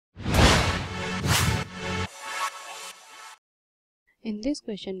In this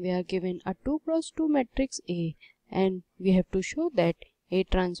question, we are given a 2 cross 2 matrix A and we have to show that A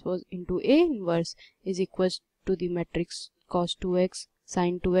transpose into A inverse is equal to the matrix cos2x,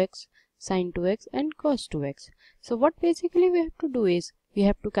 sin2x, sin2x and cos2x. So what basically we have to do is we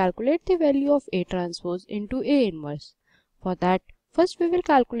have to calculate the value of A transpose into A inverse. For that, first we will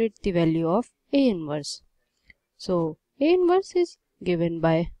calculate the value of A inverse. So A inverse is given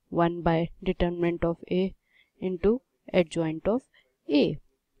by 1 by determinant of A into adjoint of A.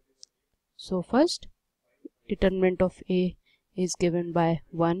 So first determinant of A is given by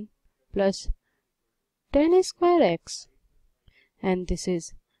 1 plus tan square x and this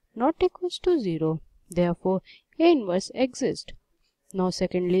is not equals to 0. Therefore A inverse exists. Now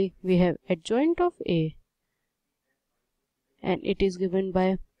secondly we have adjoint of A and it is given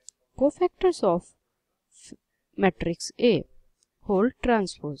by cofactors of matrix A whole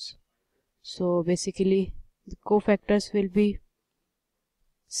transpose. So basically the cofactors will be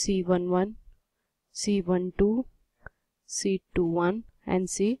C11, C12, C21 and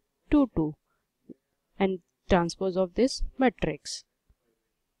C22 and transpose of this matrix.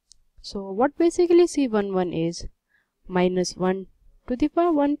 So what basically C11 is minus 1 to the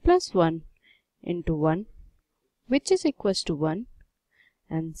power 1 plus 1 into 1 which is equals to 1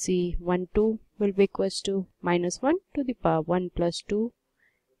 and C12 will be equals to minus 1 to the power 1 plus 2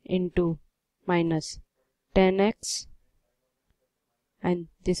 into minus tanx and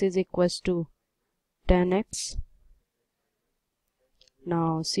this is equals to tanx.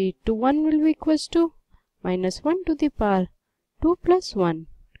 Now C21 will be equals to minus 1 to the power 2 plus 1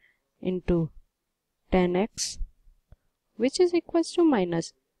 into tanx which is equals to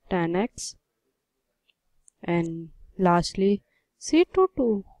minus tanx and lastly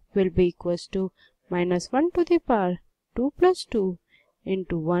C22 will be equals to minus 1 to the power 2 plus 2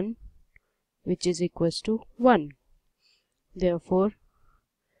 into 1 which is equals to 1. Therefore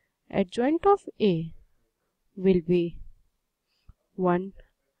adjoint of A will be 1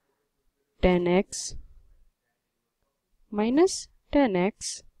 tanx minus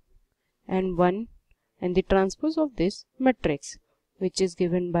tanx and 1 and the transpose of this matrix which is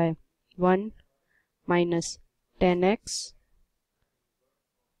given by 1 minus tanx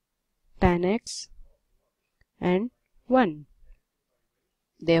and 1.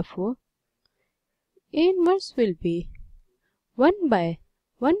 Therefore A inverse will be 1 by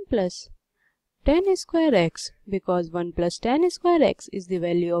 1 plus tan square x because 1 plus tan square x is the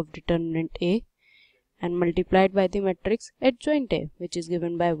value of determinant A and multiplied by the matrix adjoint A which is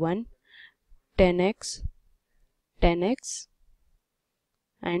given by 1 tanx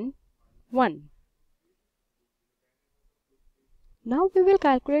and 1. Now we will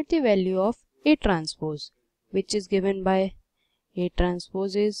calculate the value of A transpose which is given by A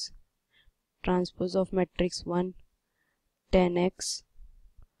transpose is transpose of matrix 1 tanx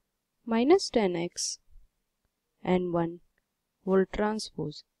minus tanx and 1 whole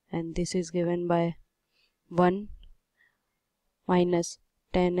transpose and this is given by 1 minus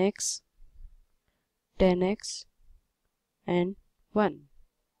tanx and 1.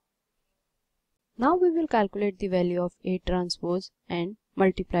 Now we will calculate the value of A transpose and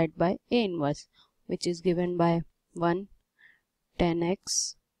multiplied by A inverse which is given by 1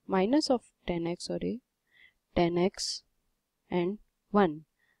 tanx minus of tanx and 1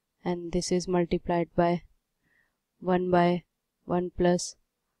 and this is multiplied by 1 by 1 plus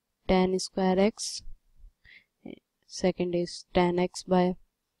tan square x, second is tan x by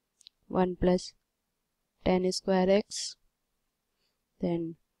 1 plus tan square x,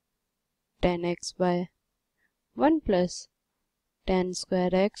 then tan x by 1 plus tan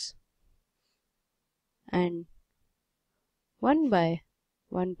square x and 1 by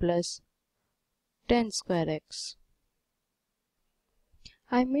 1 plus tan square x.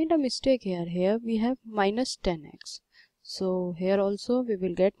 I made a mistake here. Here we have minus 10x. So here also we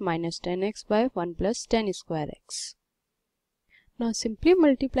will get minus 10x by 1 plus tan square x. Now simply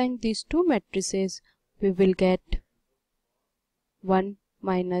multiplying these two matrices we will get 1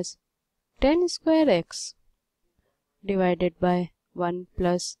 minus tan square x divided by 1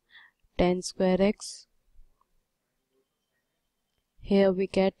 plus tan square x. Here we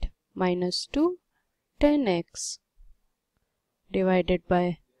get minus 2 tan x divided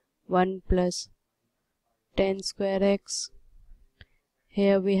by 1 plus tan square x.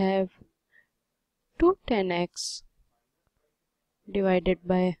 Here we have 2 tan x divided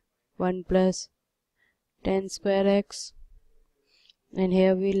by 1 plus tan square x and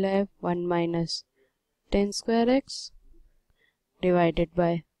here we'll have 1 minus tan square x divided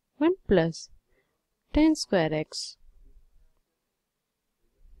by 1 plus tan square x.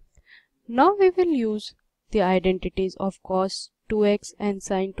 Now we will use the identities of cos 2x and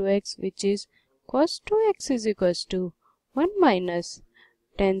sin 2x, which is cos 2x is equals to 1 minus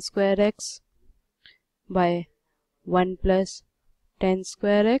tan square x by 1 plus tan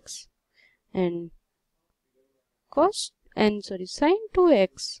square x, and sin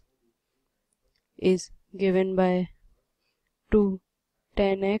 2x is given by 2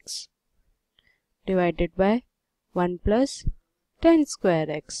 tan x divided by 1 plus tan square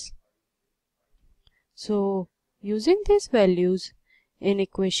x. So using these values in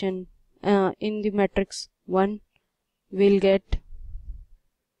equation in the matrix 1, we'll get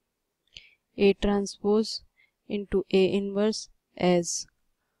A transpose into A inverse as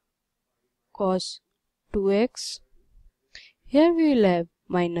cos 2x. Here we will have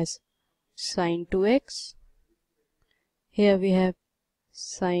minus sin 2x. Here we have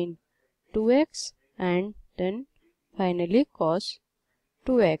sin 2x, and then finally cos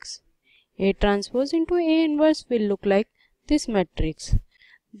 2x. A transpose into A inverse will look like this matrix.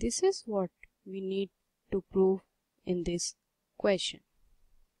 This is what we need to prove in this question.